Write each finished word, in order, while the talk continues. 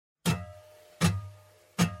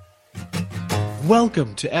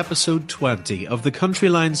Welcome to episode 20 of the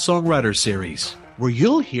CountryLine Songwriter series, where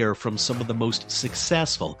you'll hear from some of the most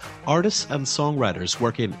successful artists and songwriters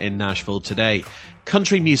working in Nashville today.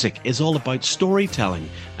 Country music is all about storytelling,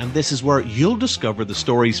 and this is where you'll discover the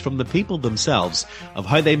stories from the people themselves of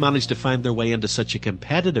how they managed to find their way into such a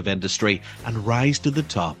competitive industry and rise to the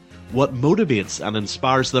top, what motivates and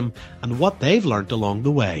inspires them, and what they've learnt along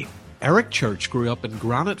the way. Eric Church grew up in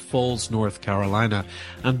Granite Falls, North Carolina,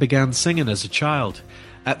 and began singing as a child.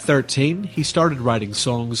 At 13, he started writing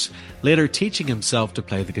songs, later teaching himself to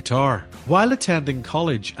play the guitar. While attending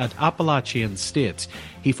college at Appalachian State,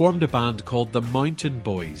 he formed a band called the Mountain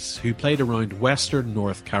Boys, who played around western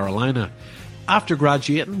North Carolina. After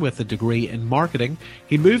graduating with a degree in marketing,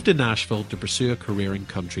 he moved to Nashville to pursue a career in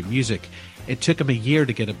country music. It took him a year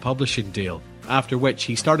to get a publishing deal, after which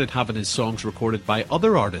he started having his songs recorded by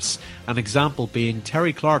other artists, an example being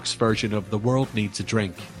Terry Clark's version of The World Needs a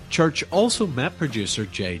Drink. Church also met producer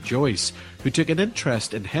Jay Joyce, who took an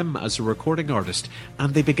interest in him as a recording artist,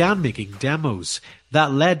 and they began making demos.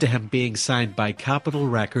 That led to him being signed by Capitol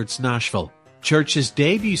Records Nashville. Church's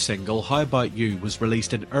debut single, How About You, was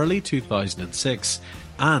released in early 2006,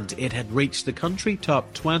 and it had reached the country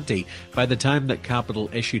top 20 by the time that Capitol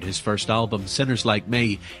issued his first album, Sinners Like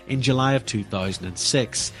Me, in July of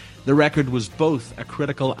 2006. The record was both a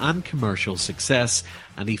critical and commercial success,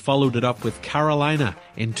 and he followed it up with Carolina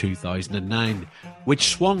in 2009, which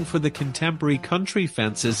swung for the contemporary country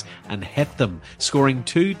fences and hit them, scoring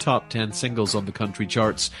 2 top 10 singles on the country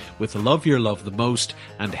charts with Love Your Love the Most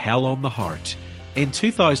and Hell on the Heart. In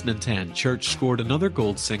 2010, Church scored another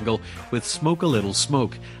gold single with Smoke a Little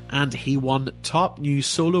Smoke, and he won Top New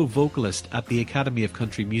Solo Vocalist at the Academy of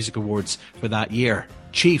Country Music Awards for that year.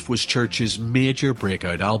 Chief was Church's major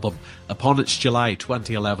breakout album. Upon its July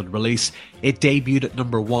 2011 release, it debuted at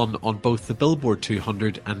number 1 on both the Billboard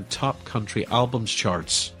 200 and Top Country Albums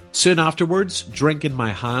charts. Soon afterwards, Drink in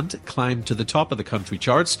My Hand climbed to the top of the country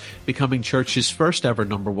charts, becoming Church's first ever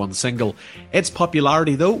number 1 single. Its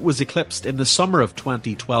popularity, though, was eclipsed in the summer of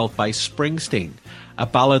 2012 by Springsteen, a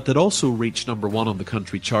ballad that also reached number 1 on the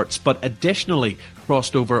country charts, but additionally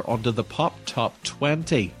crossed over onto the Pop Top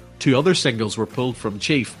 20. 2 other singles were pulled from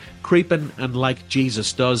Chief, Creepin' and Like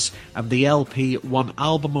Jesus Does, and the LP won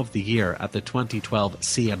Album of the Year at the 2012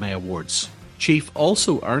 CMA Awards. Chief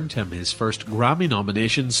also earned him his first Grammy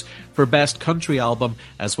nominations for Best Country Album,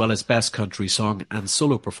 as well as Best Country Song and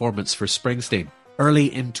Solo Performance for Springsteen.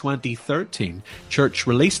 Early in 2013, Church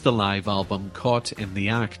released the live album Caught in the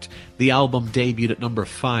Act. The album debuted at number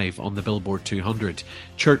 5 on the Billboard 200.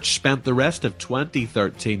 Church spent the rest of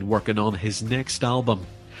 2013 working on his next album.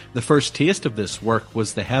 The first taste of this work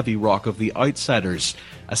was The Heavy Rock of the Outsiders,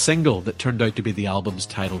 a single that turned out to be the album's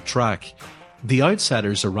title track. The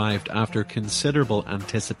Outsiders arrived after considerable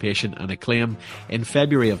anticipation and acclaim in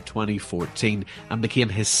February of 2014 and became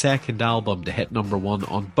his second album to hit number 1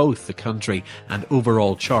 on both the country and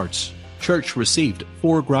overall charts. Church received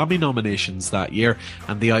 4 Grammy nominations that year,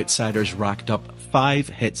 and The Outsiders racked up 5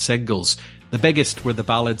 hit singles. The biggest were the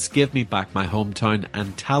ballads Give Me Back My Hometown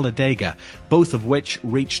and Talladega, both of which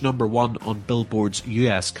reached number 1 on Billboard's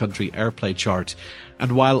US Country Airplay chart.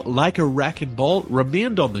 And while Like a Wrecking Ball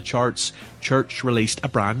remained on the charts, Church released a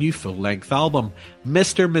brand new full-length album.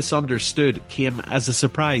 Mr. Misunderstood came as a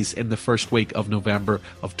surprise in the first week of November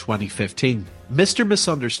of 2015. Mr.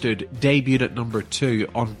 Misunderstood debuted at number 2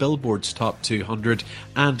 on Billboard's Top 200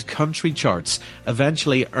 and country charts,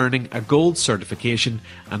 eventually earning a gold certification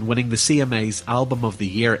and winning the CMA's Album of the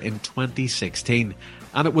Year in 2016.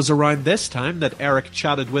 And it was around this time that Eric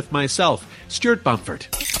chatted with myself, Stuart Bamford.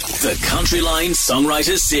 The CountryLine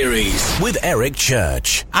Songwriter Series with Eric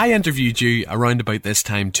Church. I interviewed you around about this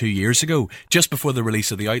time 2 years ago, just before the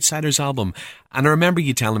release of the Outsiders album. And I remember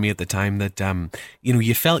you telling me at the time that,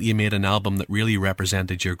 you felt you made an album that really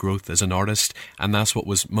represented your growth as an artist, and that's what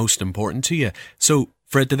was most important to you. So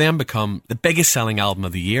for it to then become the biggest selling album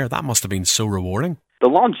of the year, that must have been so rewarding. The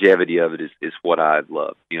longevity of it is what I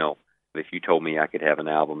love. If you told me I could have an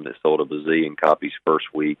album that sold a bazillion copies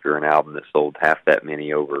first week, or an album that sold half that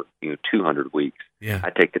many over 200 weeks, yeah,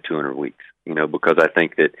 I'd take the 200 weeks, because I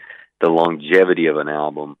think that the longevity of an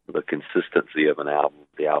album, the consistency of an album,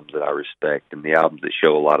 the albums that I respect, and the albums that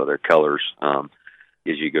show a lot of their colors as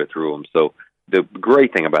you go through them. So the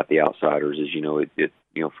great thing about the Outsiders is, it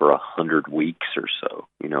for 100 weeks or so,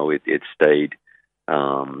 it stayed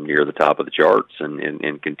near the top of the charts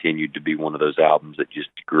and continued to be one of those albums that just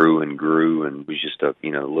grew and grew and was just a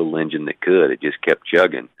little engine that could. It just kept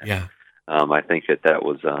chugging. Yeah. I think that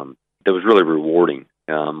was really rewarding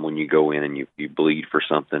when you go in and you bleed for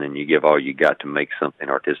something and you give all you got to make something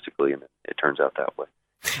artistically, and it turns out that way.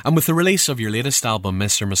 And with the release of your latest album,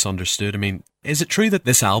 Mr. Misunderstood, I mean, is it true that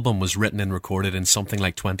this album was written and recorded in something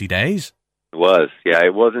like 20 days? It was, yeah.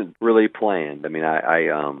 It wasn't really planned. I mean,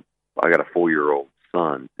 I got a 4-year-old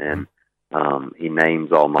son, and he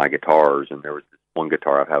names all my guitars, and there was this one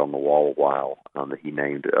guitar I've had on the wall a while that he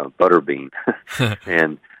named Butterbean.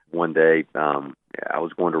 And one day I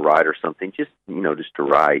was going to write or something, just to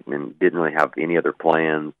write, and didn't really have any other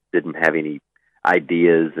plans, didn't have any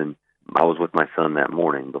ideas, and I was with my son that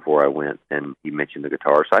morning before I went, and he mentioned the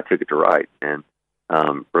guitar, so I took it to write, and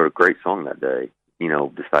wrote a great song that day.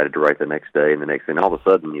 Decided to write the next day, and the next thing, all of a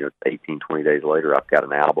sudden, 18, 20 days later, I've got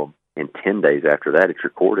an album, and 10 days after that, it's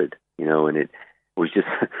recorded, and it was just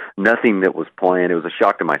nothing that was planned. It was a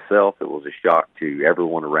shock to myself. It was a shock to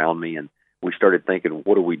everyone around me, and we started thinking,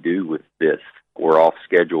 what do we do with this? We're off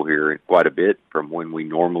schedule here quite a bit from when we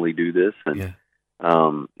normally do this, and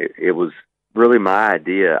it was really my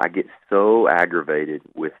idea. I get so aggravated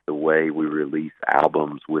with the way we release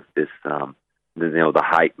albums with this, the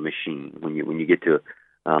hype machine. When you get to,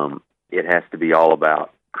 it has to be all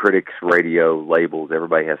about critics, radio, labels.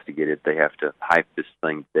 Everybody has to get it. They have to hype this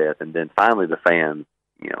thing to death, and then finally the fans,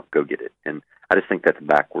 go get it. And I just think that's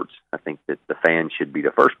backwards. I think that the fans should be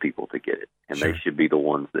the first people to get it, and they should be the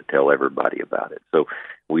ones that tell everybody about it. So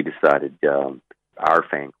we decided, our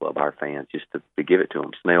fan club, our fans, just to give it to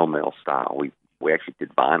them, snail mail style. We actually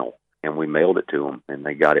did vinyl, and we mailed it to them, and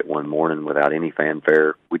they got it one morning without any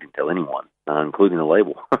fanfare. We didn't tell anyone, including the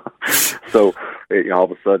label. So all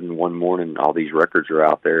of a sudden, one morning, all these records are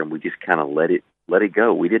out there, and we just kind of let it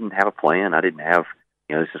go. We didn't have a plan. I didn't have,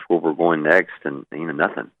 this is where we're going next, and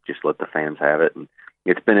nothing. Just let the fans have it, and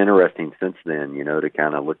it's been interesting since then, to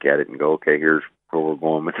kind of look at it and go, okay, here's where we're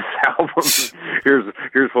going with this album.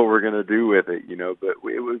 here's what we're going to do with it, But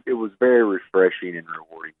it was very refreshing and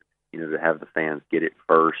rewarding, to have the fans get it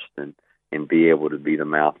first and be able to be the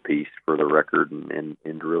mouthpiece for the record and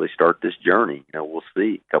to really start this journey. We'll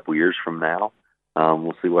see. A couple years from now,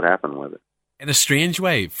 we'll see what happened with it. In a strange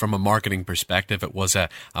way, from a marketing perspective, it was a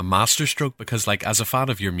masterstroke because, as a fan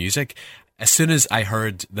of your music, as soon as I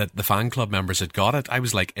heard that the fan club members had got it, I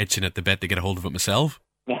was itching at the bit to get a hold of it myself.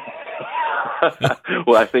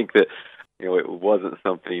 Well, I think that it wasn't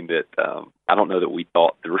something that I don't know that we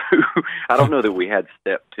thought through. I don't know that we had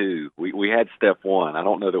step 2. We had step 1. I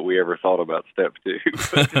don't know that we ever thought about step 2.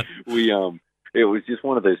 But it was just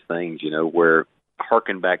one of those things, where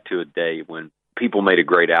harken back to a day when people made a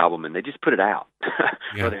great album and they just put it out.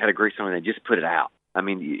 Or they had a great song and they just put it out. I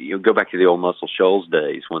mean, you go back to the old Muscle Shoals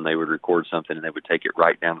days when they would record something and they would take it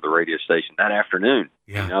right down to the radio station that afternoon.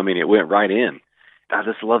 Yeah. It went right in. I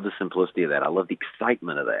just love the simplicity of that. I love the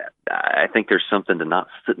excitement of that. I think there's something to not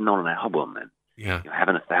sitting on an album and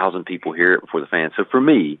having 1,000 people hear it before the fans. So for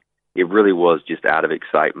me, it really was just out of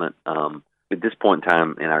excitement. At this point in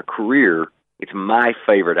time in our career, it's my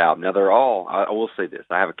favorite album. Now, they're all, I will say this,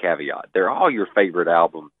 I have a caveat. They're all your favorite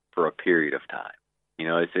album for a period of time.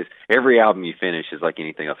 It's just, every album you finish is like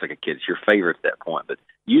anything else, like a kid. It's your favorite at that point. But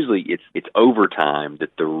usually it's over time that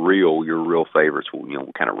your real favorites will,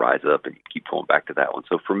 kind of rise up and you keep going back to that one.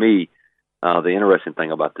 So for me, the interesting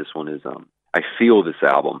thing about this one is I feel this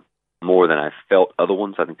album more than I felt other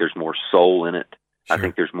ones. I think there's more soul in it. Sure. I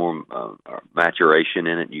think there's more maturation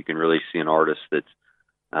in it. You can really see an artist that's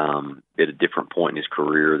at a different point in his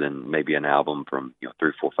career than maybe an album from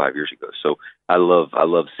 3, 4, 5 years ago. So I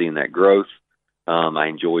love seeing that growth. I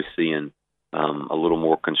enjoy seeing a little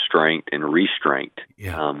more constraint and restraint.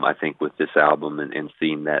 I think with this album and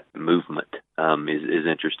seeing that movement is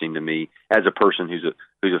interesting to me as a person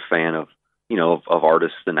who's a fan of of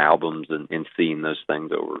artists and albums and seeing those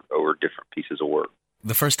things over different pieces of work.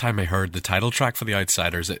 The first time I heard the title track for The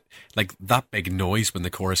Outsiders, that big noise when the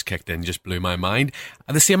chorus kicked in just blew my mind.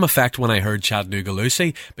 And the same effect when I heard Chattanooga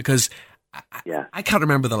Lucy, because I can't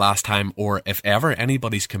remember the last time, or if ever,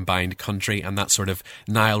 anybody's combined country and that sort of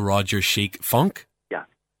Nile Rodgers chic funk. Yeah,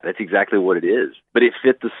 that's exactly what it is. But it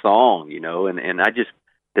fit the song, and I just,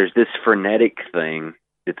 there's this frenetic thing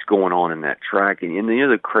that's going on in that track. And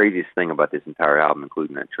the craziest thing about this entire album,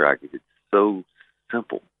 including that track, is it's so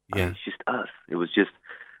simple. Yeah. It's just us. It was just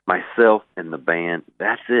myself and the band.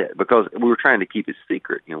 That's it. Because we were trying to keep it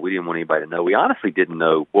secret. We didn't want anybody to know. We honestly didn't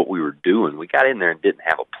know what we were doing. We got in there and didn't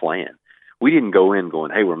have a plan. We didn't go in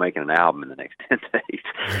going, hey, we're making an album in the next 10 days.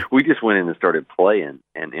 We just went in and started playing.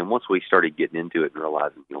 And once we started getting into it and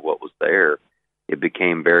realizing what was there, it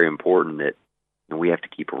became very important that we have to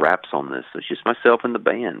keep wraps on this. It's just myself and the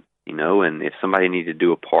band, and if somebody needed to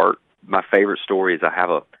do a part. My favorite story is I have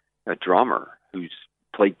a drummer who's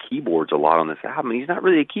played keyboards a lot on this album. He's not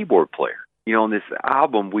really a keyboard player. On this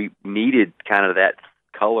album, we needed kind of that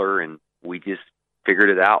color, and we just figured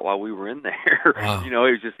it out while we were in there. Wow. It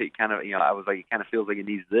was just, it kind of, I was like, it kind of feels like it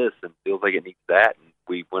needs this and feels like it needs that. And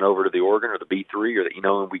we went over to the organ or the B3 or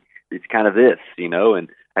and it's kind of this, and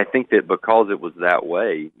I think that because it was that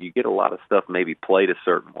way, you get a lot of stuff maybe played a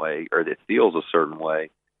certain way or that feels a certain way.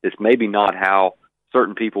 It's maybe not how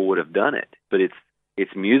certain people would have done it, but it's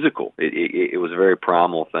musical. It was a very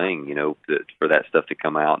primal thing, for that stuff to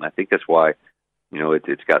come out. And I think that's why,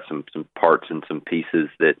 it's got some parts and some pieces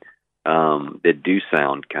that do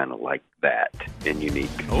sound kind of like that and unique.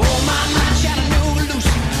 Oh, my, Chattanooga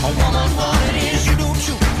Lucy. A woman, what it is you do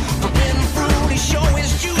too. Forbidden fruit, it sure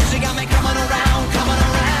is juicy. Got me coming around.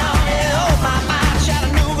 Yeah, oh, my,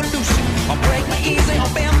 Chattanooga Lucy. I'll break me easy, I'll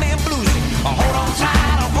bend me bluesy. I'll hold on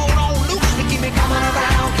tight, I'll hold on loosely. Keep me coming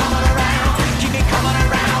around. Keep me coming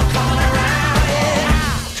around,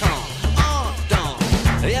 yeah. Come, done.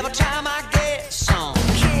 Every time I get some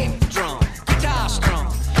kick drum, guitar strum,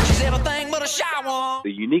 she's everything but a shy one.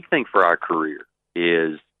 The unique thing for our career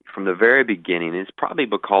is from the very beginning, it's probably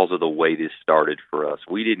because of the way this started for us.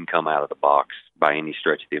 We didn't come out of the box by any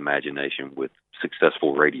stretch of the imagination with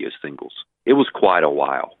successful radio singles. It was quite a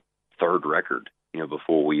while, third record,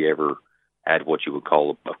 before we ever had what you would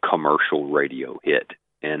call a commercial radio hit.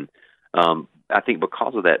 And I think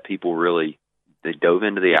because of that, people really, they dove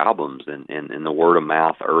into the albums and the word of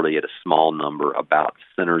mouth early at a small number about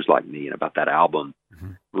Sinners Like Me and about that album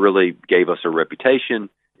really gave us a reputation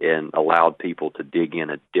and allowed people to dig in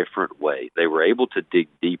a different way. They were able to dig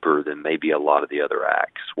deeper than maybe a lot of the other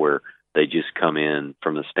acts where they just come in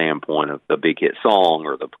from the standpoint of the big hit song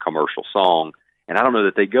or the commercial song. And I don't know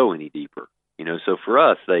that they go any deeper, so for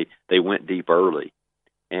us, they went deep early.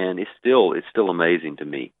 And it's still amazing to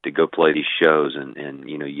me to go play these shows and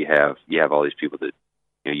you have all these people that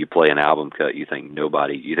you play an album cut, you think you're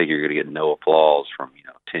going to get no applause from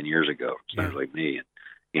 10 years ago, Sounds Like Me,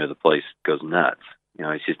 and the place goes nuts.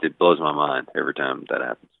 It blows my mind every time that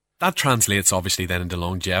happens. That translates obviously then into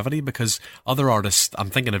longevity, because other artists, I'm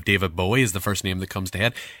thinking of David Bowie is the first name that comes to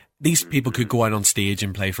head. These people could go out on stage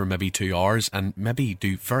and play for maybe 2 hours and maybe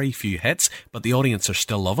do very few hits, but the audience are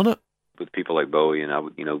still loving it. With people like Bowie,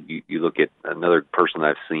 and you look at another person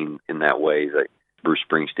I've seen in that way, like Bruce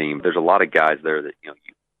Springsteen. There's a lot of guys there that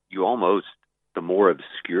you almost, the more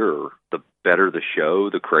obscure, the better the show,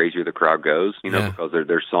 the crazier the crowd goes. Because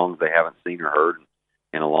there's songs they haven't seen or heard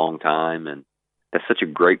in a long time, and that's such a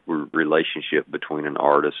great relationship between an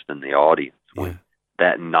artist and the audience. When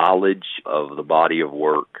that knowledge of the body of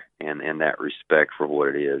work and that respect for what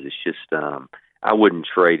it is, it's just. I wouldn't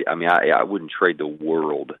trade. I wouldn't trade the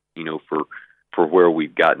world, for where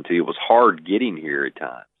we've gotten to. It was hard getting here at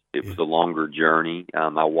times. It was a longer journey.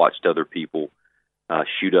 I watched other people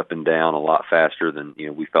shoot up and down a lot faster than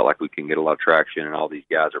we felt like we can get a lot of traction, and all these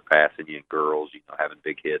guys are passing you and girls, having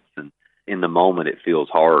big hits. And in the moment, it feels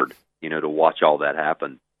hard, to watch all that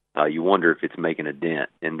happen. You wonder if it's making a dent.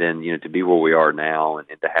 And then to be where we are now, and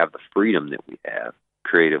to have the freedom that we have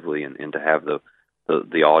creatively, and to have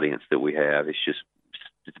the audience that we have,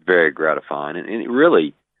 it's very gratifying, and it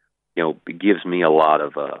really, it gives me a lot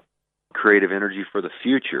of creative energy for the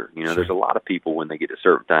future. Sure. There's a lot of people when they get to a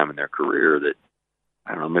certain time in their career that,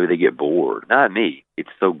 I don't know, maybe they get bored. Not me. It's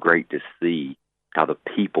so great to see how the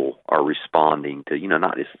people are responding to,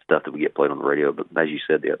 not just the stuff that we get played on the radio, but as you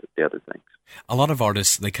said, the other things. A lot of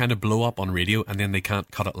artists, they kind of blow up on radio and then they can't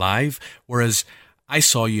cut it live, whereas I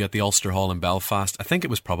saw you at the Ulster Hall in Belfast, I think it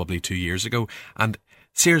was probably 2 years ago, and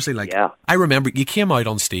seriously, I remember you came out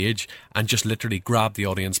on stage and just literally grabbed the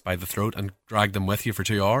audience by the throat and dragged them with you for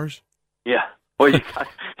 2 hours. Yeah, well, you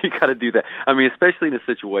got to do that. Especially in a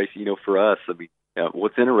situation, for us,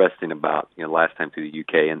 what's interesting about, last time through the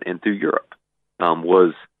UK and through Europe,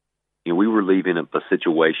 was, we were leaving a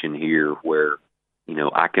situation here where,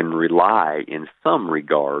 I can rely in some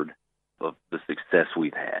regard of the success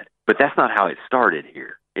we've had. But that's not how it started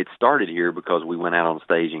here. It started here because we went out on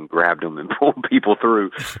stage and grabbed them and pulled people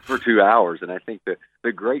through for 2 hours. And I think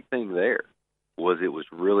the great thing there was it was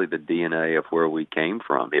really the DNA of where we came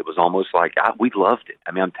from. It was almost like we loved it.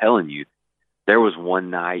 I'm telling you, there was one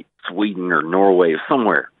night, Sweden or Norway or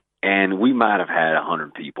somewhere, and we might have had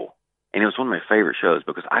 100 people. And it was one of my favorite shows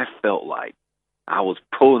because I felt like I was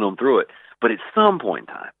pulling them through it. But at some point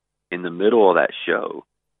in time, in the middle of that show,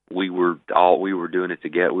 we were doing it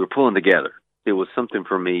together. We were pulling together. It was something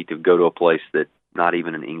for me to go to a place that not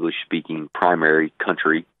even an English-speaking primary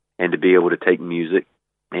country, and to be able to take music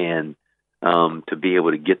and to be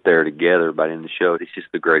able to get there together by the end of the show, it's just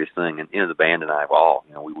the greatest thing. And, the band and I have all,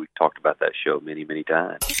 we've talked about that show many, many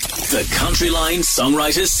times. The CountryLine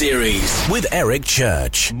Songwriter Series with Eric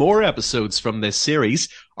Church. More episodes from this series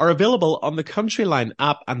are available on the CountryLine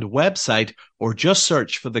app and website, or just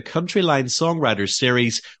search for the CountryLine Songwriter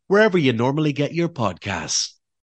Series wherever you normally get your podcasts.